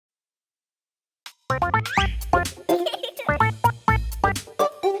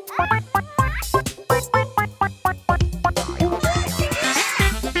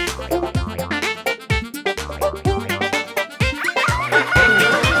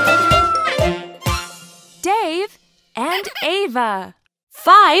Ava.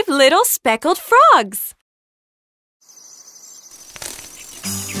 5 little speckled frogs.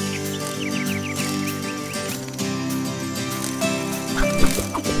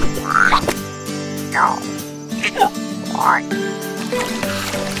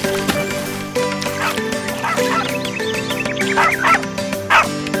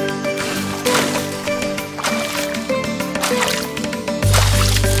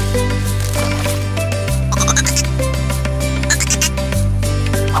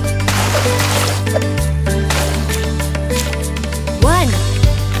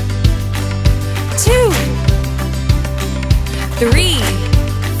 Three,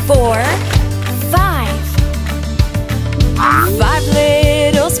 4, 5. 5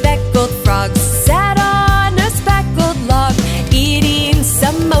 little speckled frogs sat on a speckled log, eating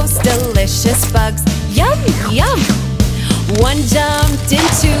some most delicious bugs. Yum, yum! One jumped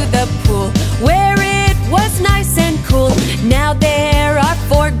into the pool where it was nice and cool. Now there are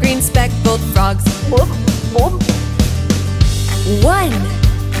 4 green speckled frogs. Whoop, whoop. 1,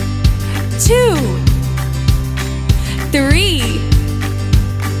 2, 3,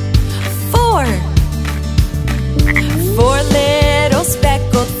 4. 4 little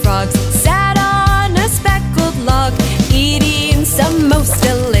speckled frogs sat on a speckled log, eating some most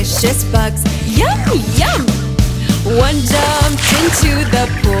delicious bugs. Yum, yum! One jumped into the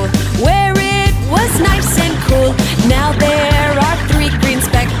pool where it was nice and cool. Now there are 3 green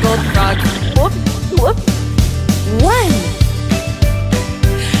speckled frogs. Whoop, whoop. 1,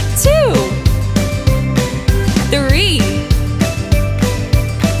 2, 3.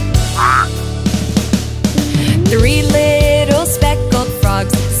 3 little speckled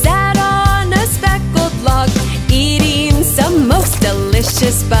frogs sat on a speckled log, eating some most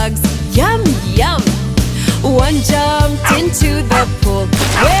delicious bugs. Yum, yum! One jumped into the pool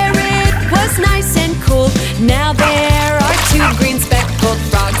where it was nice and cool. Now there are 2 green speckled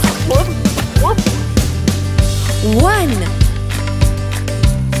frogs. Whoop, whoop. 1,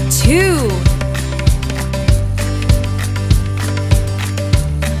 2.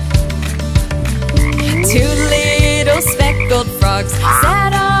 2 little speckled frogs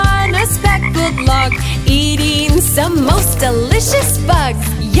sat on a speckled log, eating some most delicious bugs.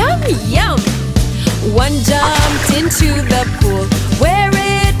 Yum, yum! One jumped into the pool where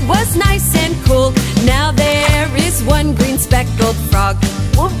it was nice and cool. Now there is 1 green speckled frog.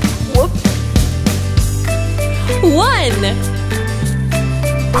 Whoop, whoop. 1.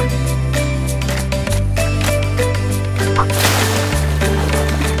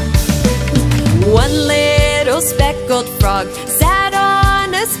 1 little speckled frog sat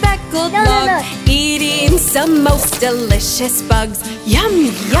on a speckled log, eating some most delicious bugs.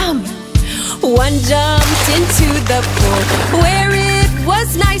 Yum, yum! One jumped into the pool where it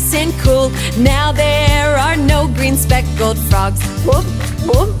was nice and cool. Now there are no green speckled frogs. Whoop,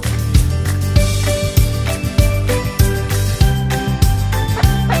 whoop.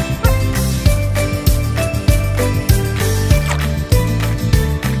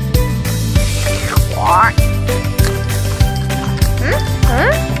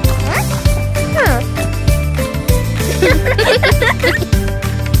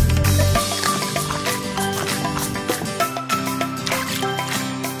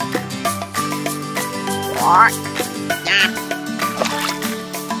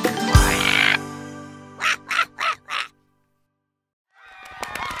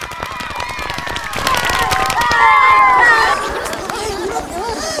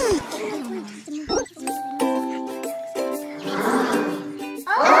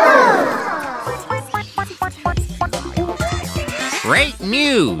 'Great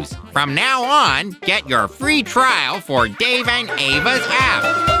news! From now on, get your free trial for Dave and Ava's app.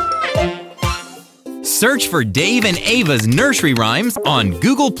 Search for Dave and Ava's nursery rhymes on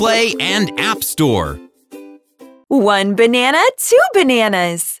Google Play and App Store. 1 banana, 2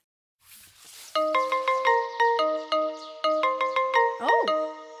 bananas.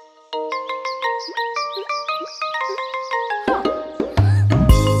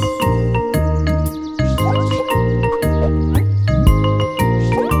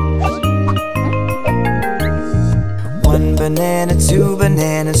 1 banana, 2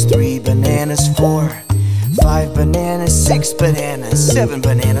 bananas, 3 bananas, 4, 5 bananas, 6 bananas, 7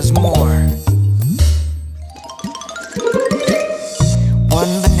 bananas more.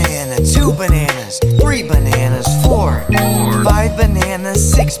 1 banana, 2 bananas, 3 bananas, 4, 5 bananas,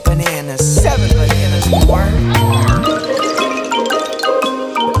 6 bananas, 7 bananas more.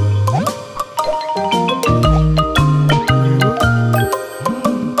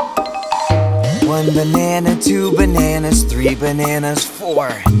 1 banana, 2 bananas, 3 bananas, 4,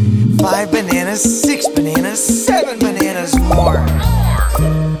 5 bananas, 6 bananas, 7 bananas more.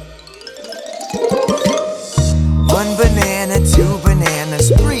 1 banana, 2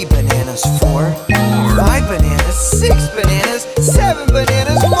 bananas, 3 bananas, 4, 5 bananas, 6 bananas, 7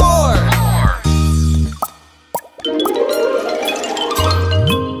 bananas more.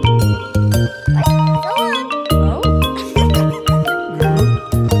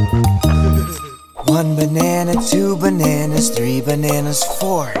 1 banana, 2 bananas, 3 bananas,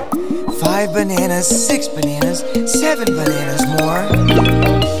 4, 5 bananas, 6 bananas, 7 bananas more.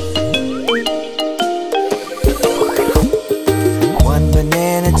 1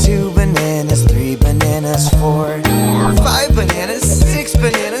 banana, 2 bananas, 3 bananas, 4, 5 bananas, 6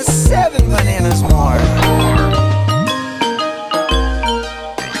 bananas, 7 bananas more.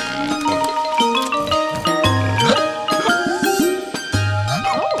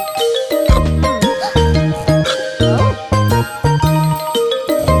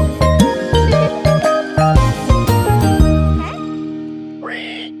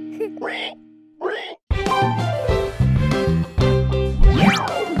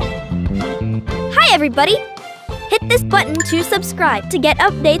 Hi everybody! Hit this button to subscribe to get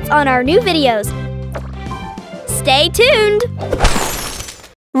updates on our new videos. Stay tuned!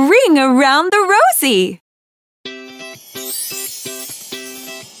 Ring Around the Rosie.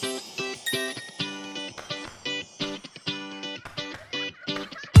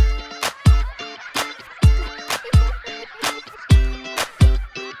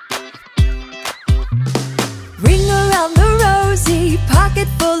 Ring around the rosy, pocket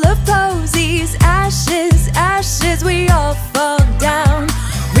full of posies. Ashes, ashes, we all fall down.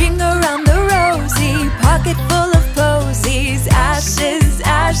 Ring around the rosy, pocket full of posies. Ashes,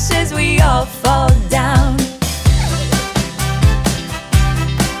 ashes, we all fall down.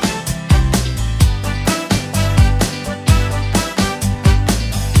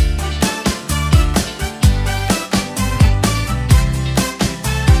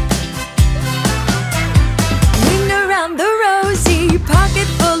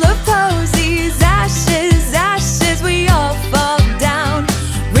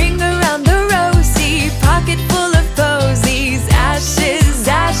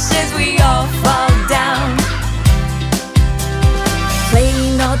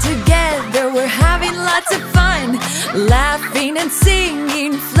 Laughing and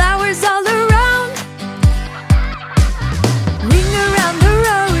singing, flowers all around. Ring around the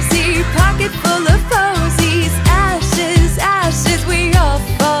rosy, pocket full of posies. Ashes, ashes, we all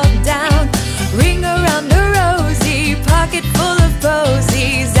fall down. Ring around the rosy, pocket full of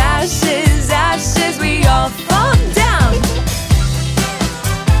posies. Ashes, ashes, we all fall down.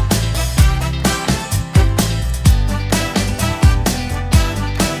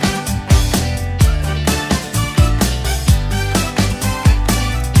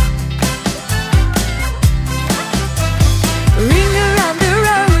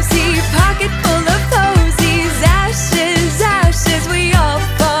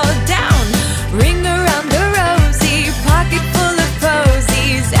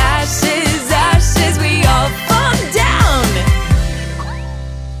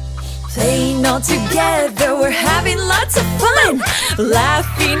 Together we're having lots of fun,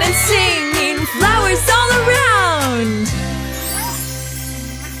 laughing and singing, flowers all around.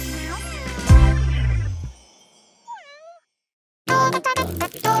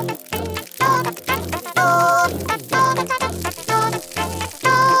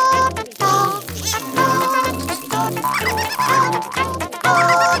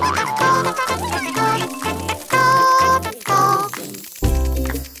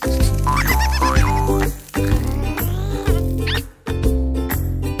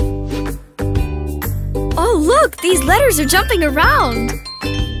 These letters are jumping around.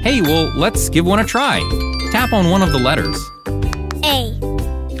 Hey, well, let's give one a try. Tap on one of the letters. A.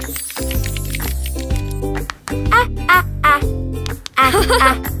 Ah, ah, ah. Ah,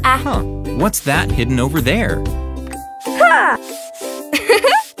 ah, ah. Huh, what's that hidden over there? Ha!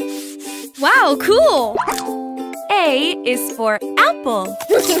 Wow, cool. A is for apple.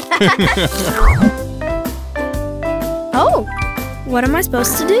 Oh, what am I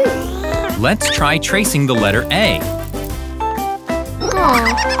supposed to do? Let's try tracing the letter A.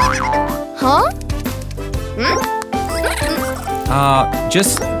 Huh?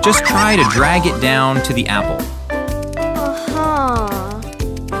 Just try to drag it down to the apple.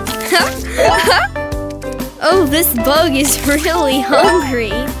 Oh, this bug is really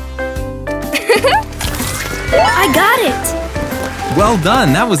hungry. I got it! Well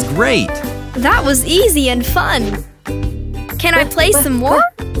done, that was great. That was easy and fun. Can I play some more?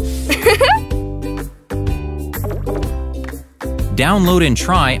 download and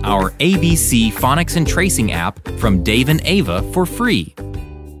try our ABC Phonics and Tracing app from Dave and Ava for free.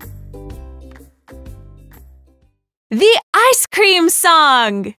 The ice cream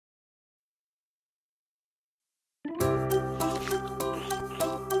song!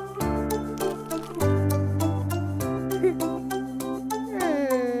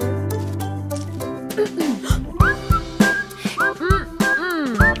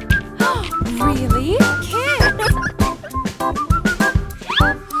 Really? Kids?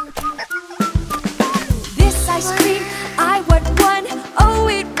 This ice cream, I want one. Oh,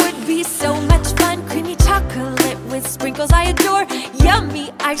 it would be so much fun. Creamy chocolate with sprinkles I adore.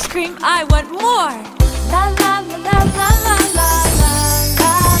 Yummy ice cream, I want more. La la la la la la la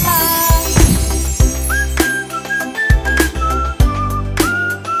la la.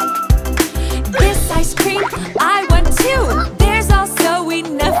 This ice cream, I want too. There's also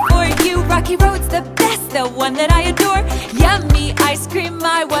enough for you. Rocky Road's the best, the one that I adore. Yummy ice cream,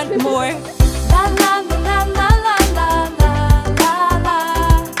 I want more. La la la la la la la la la.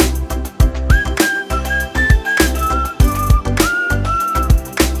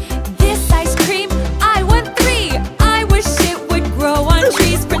 This ice cream, I want 3. I wish it would grow on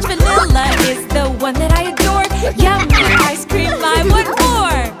trees. French vanilla is the one that I adore. Yummy ice cream, I want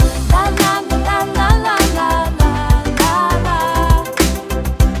more. La la la la la la la la la.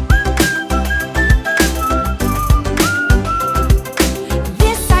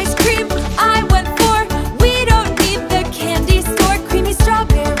 This ice cream, I want 4. We don't need the candy store. Creamy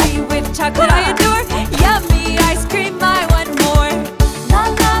strawberry with chocolate I adore. Yummy ice cream, I want more. La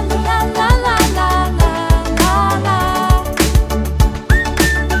la la la la la la la la.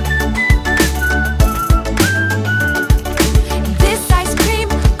 This ice cream,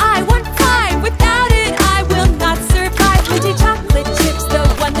 I want 5. Without it, I will not survive. Minty chocolate chips, the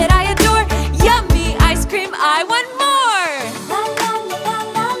one that I adore. Yummy ice cream, I want more. La la la la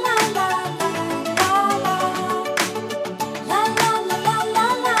la la la la. La la la la la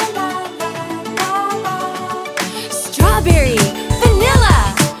la la la. Strawberry, vanilla,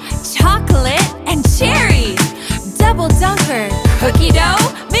 chocolate, and cherry. Double dunker, cookie dough,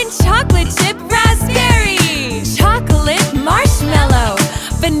 mint chocolate chip, raspberry. Chocolate marshmallow,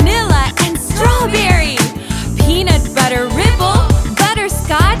 vanilla and strawberry. Peanut butter ribble,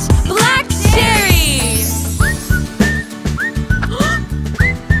 butterscotch, black cherry.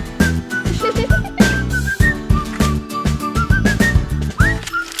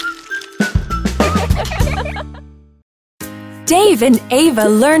 Dave and Ava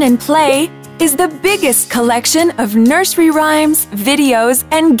Learn and Play is the biggest collection of nursery rhymes, videos,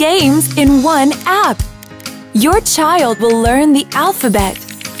 and games in one app. Your child will learn the alphabet,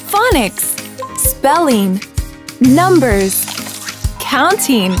 phonics, spelling, numbers,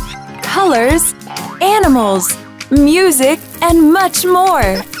 counting, colors, animals, music, and much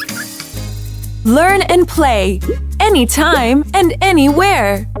more. Learn and play anytime and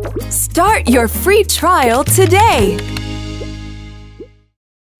anywhere. Start your free trial today.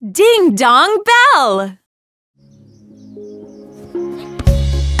 Ding dong bell!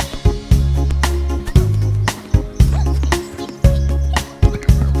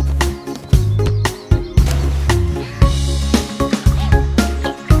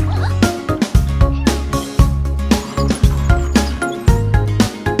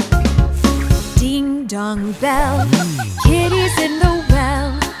 Ding dong bell, Kitty's in the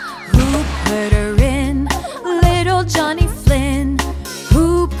well. Who put her in? Little Johnny Flynn.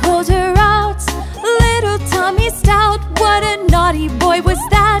 Who pulled her out? Little Tommy Stout. What a naughty boy was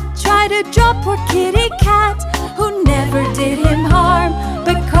that? Tried to drop poor kitty cat, who never did him harm,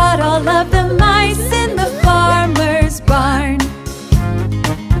 but caught all of the mice in the farmer's barn.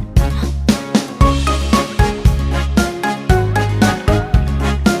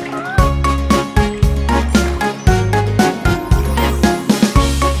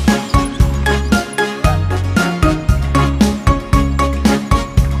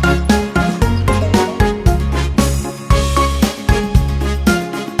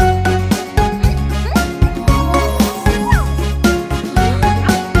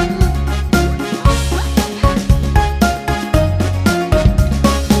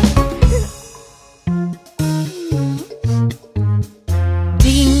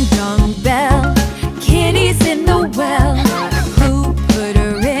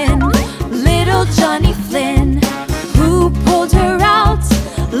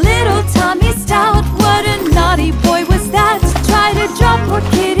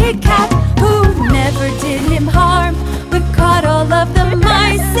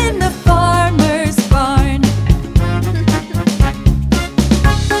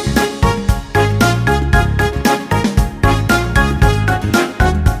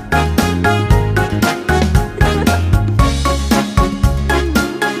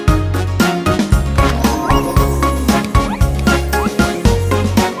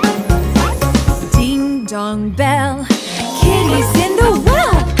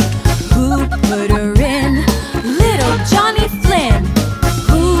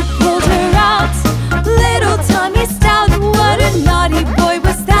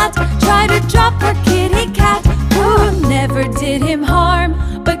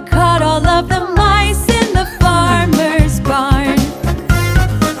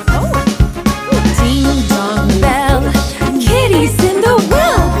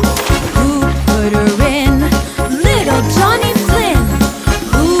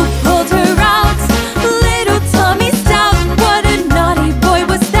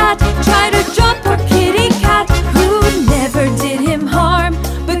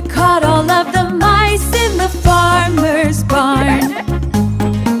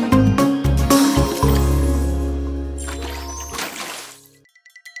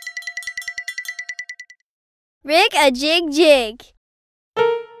 a Jig Jig.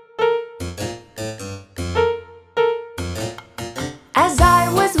 As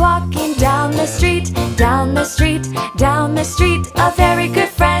I was walking down the street, down the street, down the street, a very good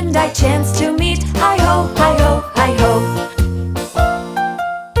friend I chanced to meet. Hi-ho, hi-ho, hi-ho.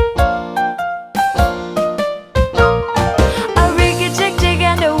 A rig-a-jig-jig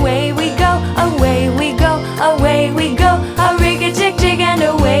and away we go, away we go, away we go. A rig-a-jig-jig and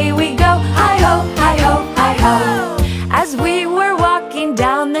away we go. Hi-ho, hi-ho, hi-ho. As we were walking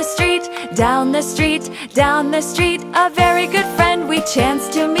down the street, down the street, down the street, a very good friend we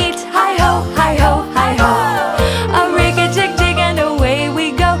chanced to meet. Hi-ho, hi-ho, hi-ho. A rig-a-jig-jig and away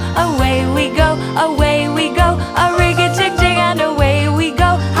we go, away we go, away we go. A rig-a-jig-jig and away we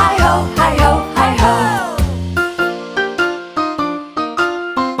go. Hi-ho, hi-ho, hi-ho.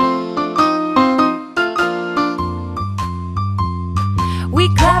 We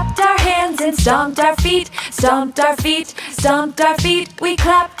clapped our hands and stomped our feet, stomped our feet, stomped our feet. We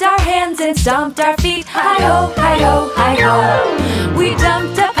clapped our hands and stomped our feet. Hi-ho, hi-ho, hi-ho. We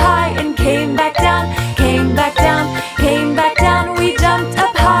jumped up high and came back down, came back down, came back down. We jumped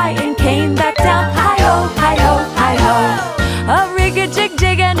up high and came back down. Hi-ho, hi-ho, hi-ho. A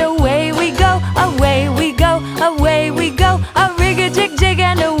rig-a-jig-jig and away we go, away we go, away we go. A rig-a-jig-jig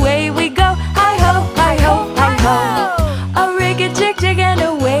and away we go. Hi-ho, hi-ho, hi-ho. A rig-a-jig-jig and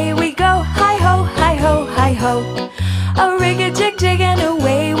away we go. Hi-ho, hi-ho, hi-ho. A rig-a-jig-jig and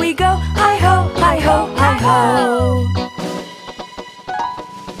away we go. Hi-ho, hi-ho, hi-ho.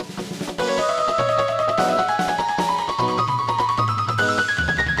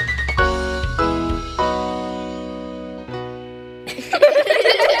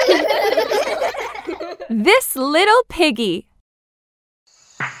 This little piggy.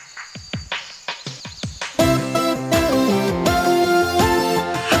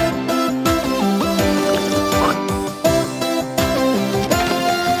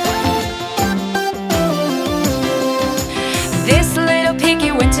 This little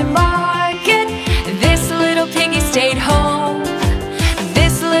piggy went to market. This little piggy stayed home.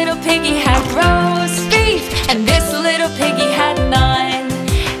 This little piggy had roast beef, and this little piggy had none.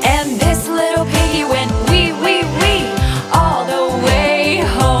 And this little piggy went wee, wee, wee, all the way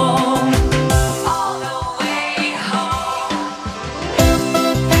home. All the way home.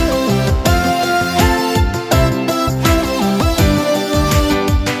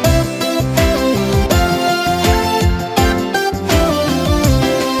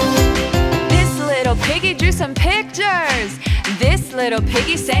 This little piggy drew some pictures. This little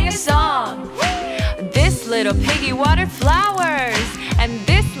piggy sang a song. This little piggy watered flowers. And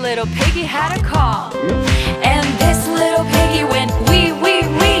this little piggy had a call. And this little piggy went wee, wee,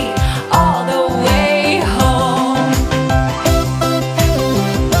 wee, all the way home.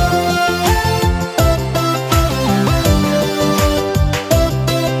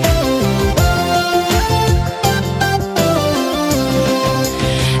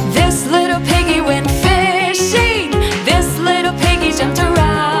 This little piggy went fishing. This little piggy jumped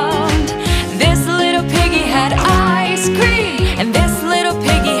around. This little piggy had ice cream, and this little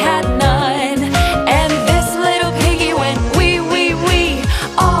piggy had none. And this little piggy went wee, wee, wee,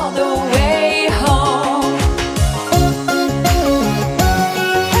 all the way home.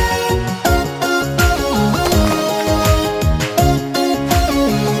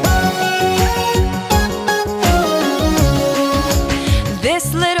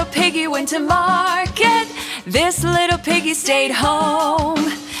 This little piggy went to market. This little piggy stayed home.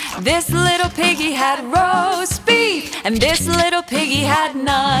 This little piggy had roast beef, and this little piggy had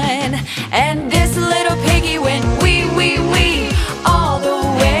none. And this little piggy went wee, wee, wee, all the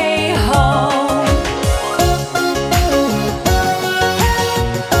way home.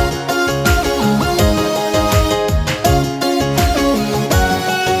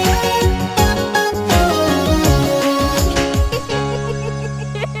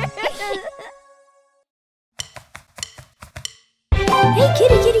 Hey,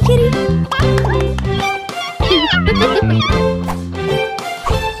 kitty, kitty, kitty.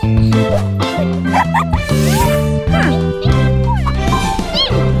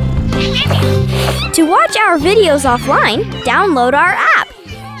 To watch our videos offline, download our app.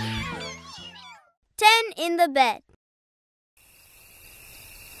 10 in the bed.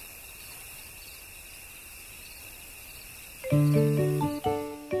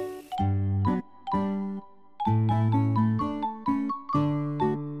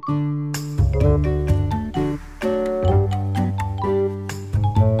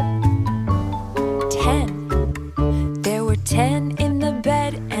 There were 10 in the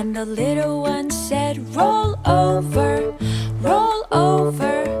bed, and the little one said, roll over, roll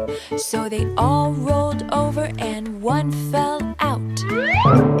over. So they all rolled over and one fell out.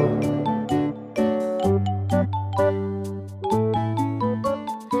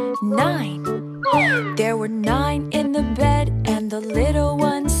 9. There were 9 in the bed, and the little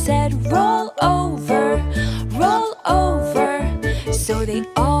one said, roll over, roll over. So they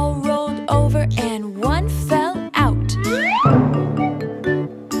all rolled over, and one fell out.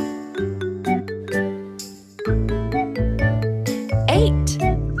 8.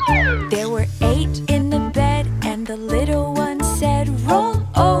 There were 8 in the bed, and the little one said, roll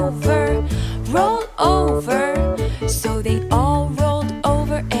over, roll over. So they all rolled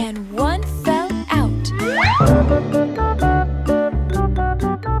over, and one fell out.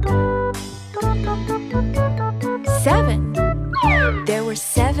 7. There were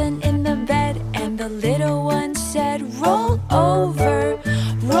 7 in the bed, and the little one said, roll over,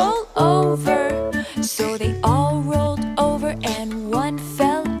 roll over. So they all rolled over, and one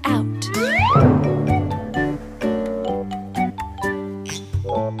fell out.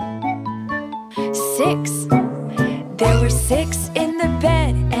 6. There were 6 in the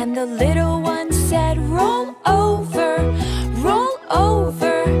bed, and the little one said, roll over, roll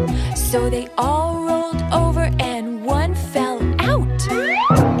over. So they all rolled over, and one fell out.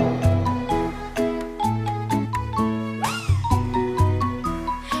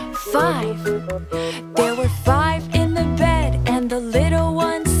 5. There were 5 in the bed, and the little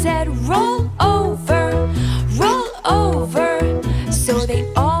one said, roll over, roll over. So they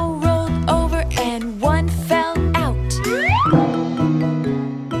all rolled over, and one fell out.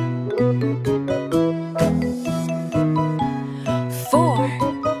 4.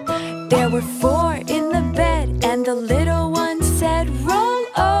 There were 4 in the bed, and the little one said, roll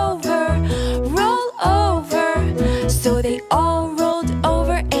over, roll over. So they all rolled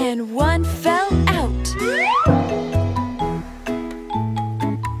over, and one fell out.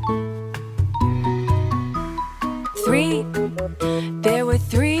 3. There were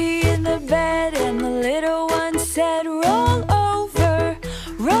 3 in the bed, and the little one said, roll over,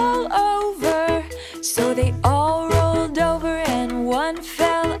 roll over. So they all rolled over, and one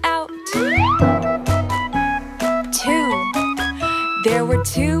fell out. 2. There were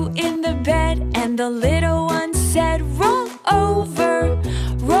 2 in the bed, and the little one said, roll over,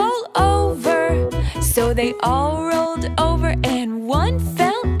 roll over. So they all rolled over, and one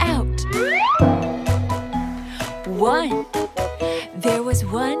fell out. 1. There was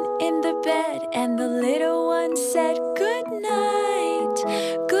 1 in the bed, and the little one said, good night,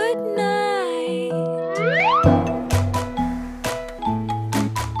 good night.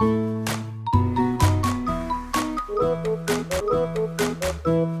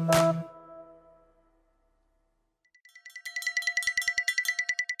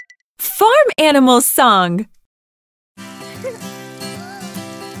 Farm Animal Song.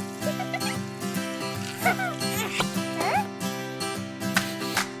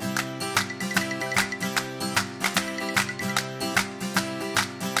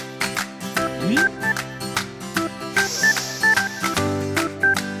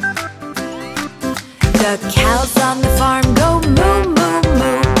 The cows on the farm go moo, moo,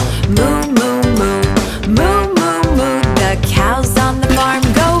 moo, moo, moo, moo, moo, moo, moo. The cows on the farm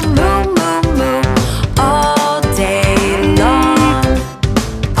go moo, moo, moo, all day long,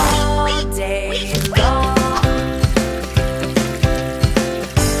 all day long.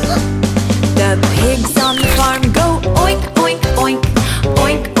 The pigs on the farm go oink, oink, oink,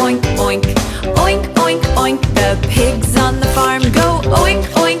 oink, oink, oink, oink, oink, oink. The pigs on the farm go oink,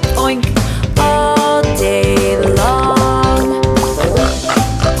 oink, oink, all day long.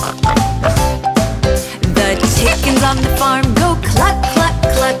 The chickens on the farm go cluck, cluck,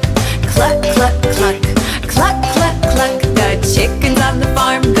 cluck, cluck, cluck, cluck, cluck, cluck, cluck. The chickens on the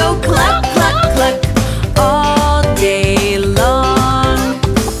farm go cluck, cluck, cluck, all day long,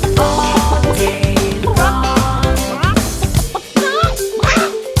 all day long.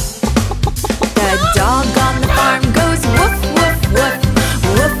 The dog on the farm goes woof, woof, woof,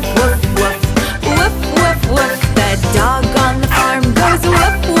 woof, woof, woof, woof, woof, woof. The dog on the farm goes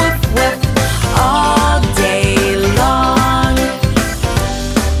woof, woof, woof, all day long.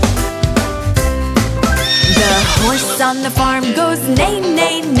 The horse on the farm goes neigh,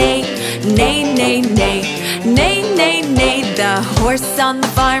 neigh, neigh, neigh, neigh, neigh, neigh, neigh, neigh. The horse on the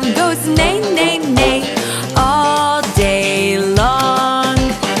farm goes neigh, neigh, neigh, all day long.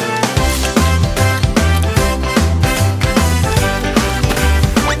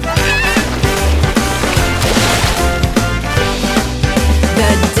 The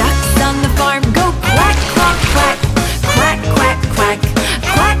ducks on the farm go quack, quack, quack, quack, quack, quack,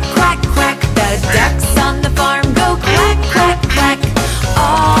 quack, quack, quack. The ducks on the farm go quack, quack, quack,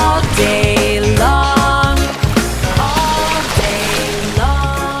 all day long,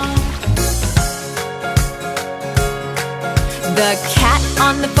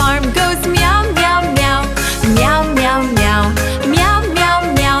 on the farm goes meow, meow, meow. Meow, meow, meow. Meow, meow,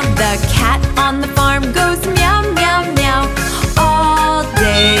 meow. The cat on the farm goes meow, meow, meow. All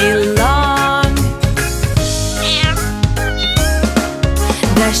day long.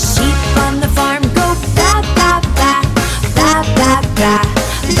 The sheep on the farm go ba, ba, ba. Ba, ba, ba.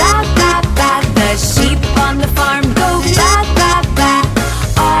 Ba, ba, ba. The sheep on the farm go ba, ba, ba.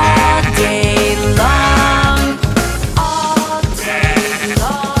 All day long. All day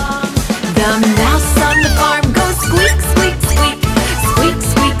long. The mouse on the farm goes squeak, squeak, squeak. Squeak,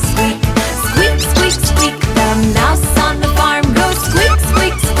 squeak, squeak. Squeak, squeak, squeak. The mouse on the farm goes squeak,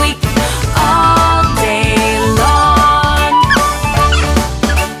 squeak, squeak. All day long.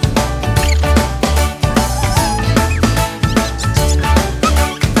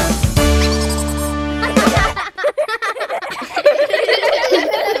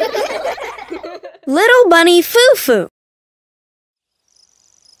 Little Bunny Foo Foo.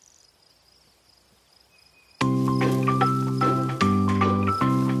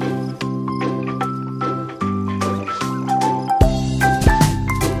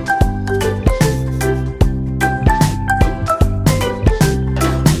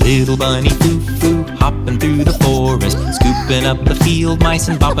 Little bunny foo foo, hopping through the forest, scooping up the field mice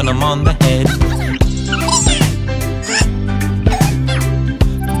and bopping them on the head.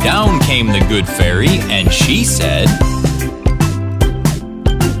 Down came the good fairy, and she said,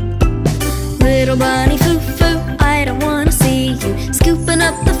 Little bunny foo foo, I don't wanna see you scooping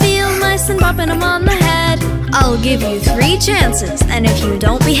up the field mice and bopping them on the head. I'll give you 3 chances, and if you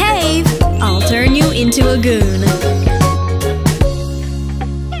don't behave, I'll turn you into a goon.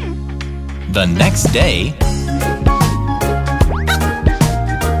 The next day,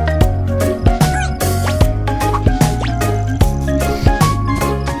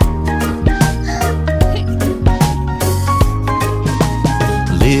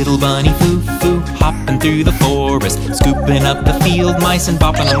 little bunny foo foo, hopping through the forest, scooping up the field mice and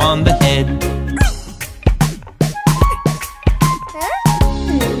bopping them on the head.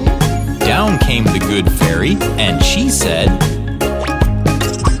 Down came the good fairy, and she said,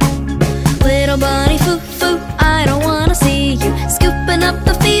 Little bunny foo foo, I don't wanna see you scooping up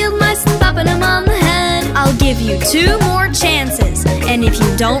the field mice and bopping them on the head. I'll give you 2 more chances, and if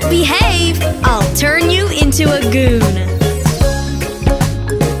you don't behave, I'll turn you into a goon.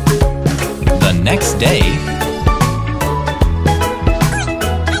 The next day,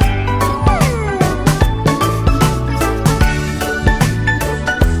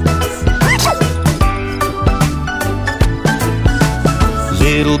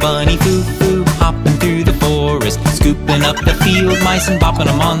 little bunny foo foo, hopping through the forest, scooping up the field mice and bopping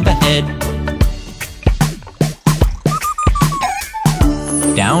them on the head.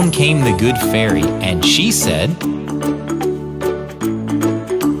 Down came the good fairy, and she said,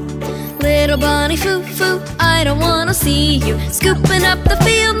 Little bunny foo foo, I don't wanna see you scooping up the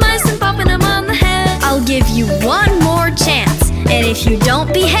field mice and bopping them on the head. I'll give you 1 more chance, and if you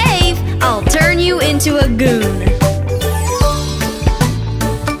don't behave, I'll turn you into a goon.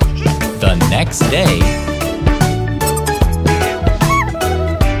 The next day,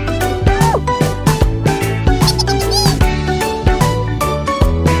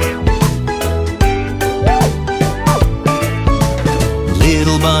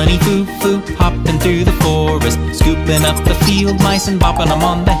 little bunny foo foo, hopping through the forest, scooping up the field mice and bopping them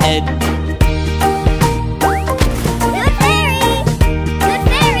on the head. Good fairy! Good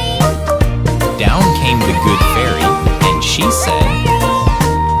fairy! Down came the good fairy, and she said,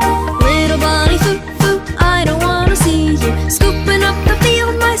 Little bunny foo foo, I don't wanna see you scooping up the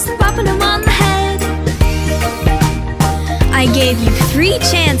field mice and bopping them on the head. I gave you 3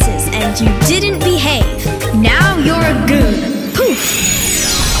 chances and you didn't behave. Now you're a goon. Poof!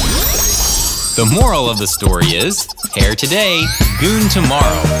 The moral of the story is, hare today, goon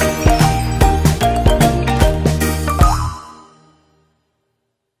tomorrow.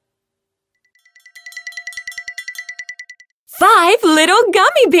 Five little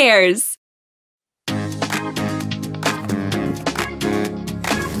gummy bears.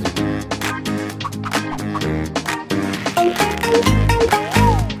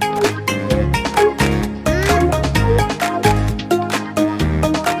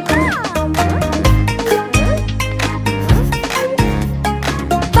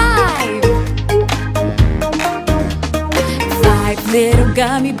 Little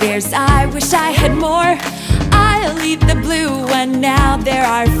gummy bears, I wish I had more. I'll eat the blue one, now there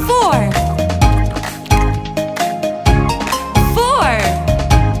are 4. 4.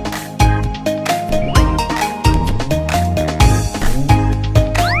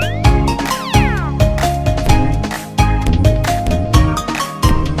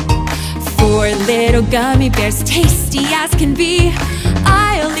 little gummy bears, tasty as can be.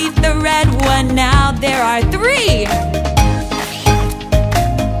 I'll eat the red one now. There are 3.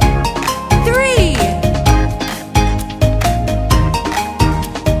 3.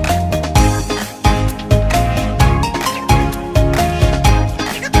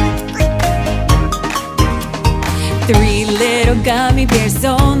 3 little gummy bears,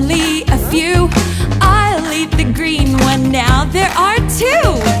 only a few. I'll eat the green one now. There are 2.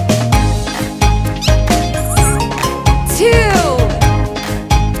 2.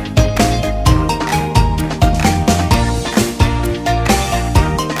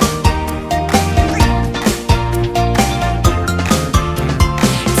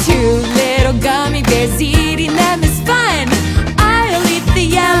 2 little gummy bears, eating them is fun. I'll eat the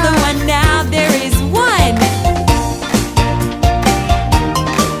yellow one now. There is 1.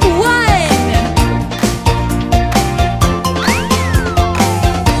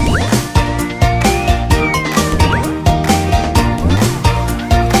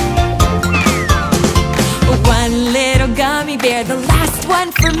 1 little gummy bear, the last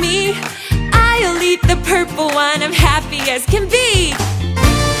one for me. I'll eat the purple one. I'm happy as can be.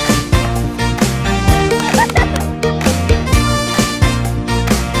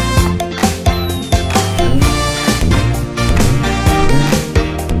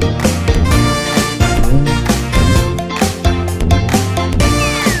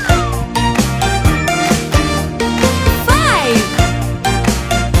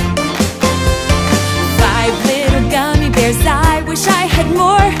 I wish I had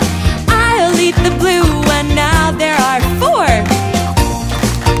more. I'll eat the blue one now. There are 4.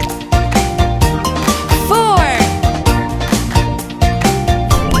 4.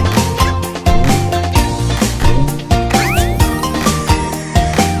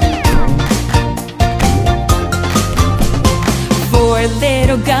 4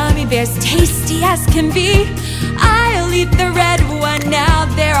 little gummy bears, tasty as can be. I'll eat the red one now.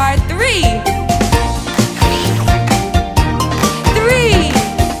 There are 3. 3.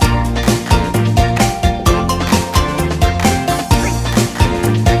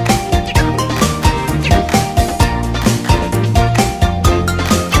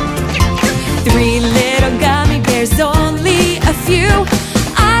 3 little gummy bears, only a few.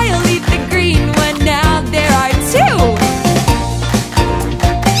 I'll eat the green one now. There are 2.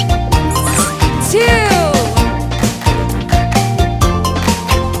 2.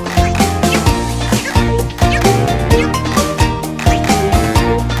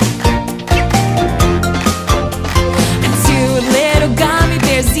 2 little gummy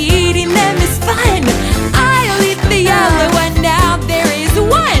bears, eating them is fun. I'll eat the yellow one now. There is 1.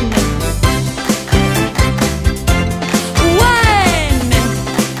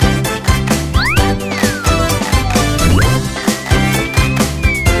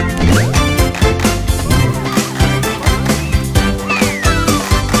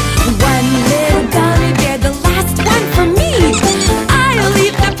 1 little gummy bear, the last one for me. I'll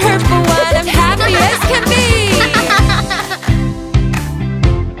eat the purple one. I'm happy as can be.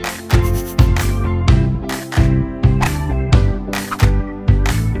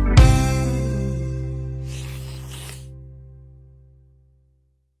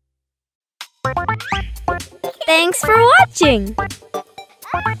 Thanks for watching!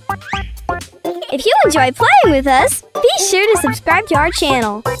 If you enjoy playing with us, be sure to subscribe to our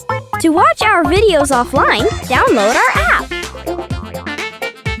channel. To watch our videos offline, download our app.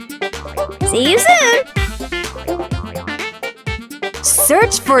 See you soon!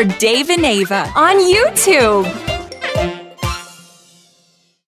 Search for Dave and Ava on YouTube.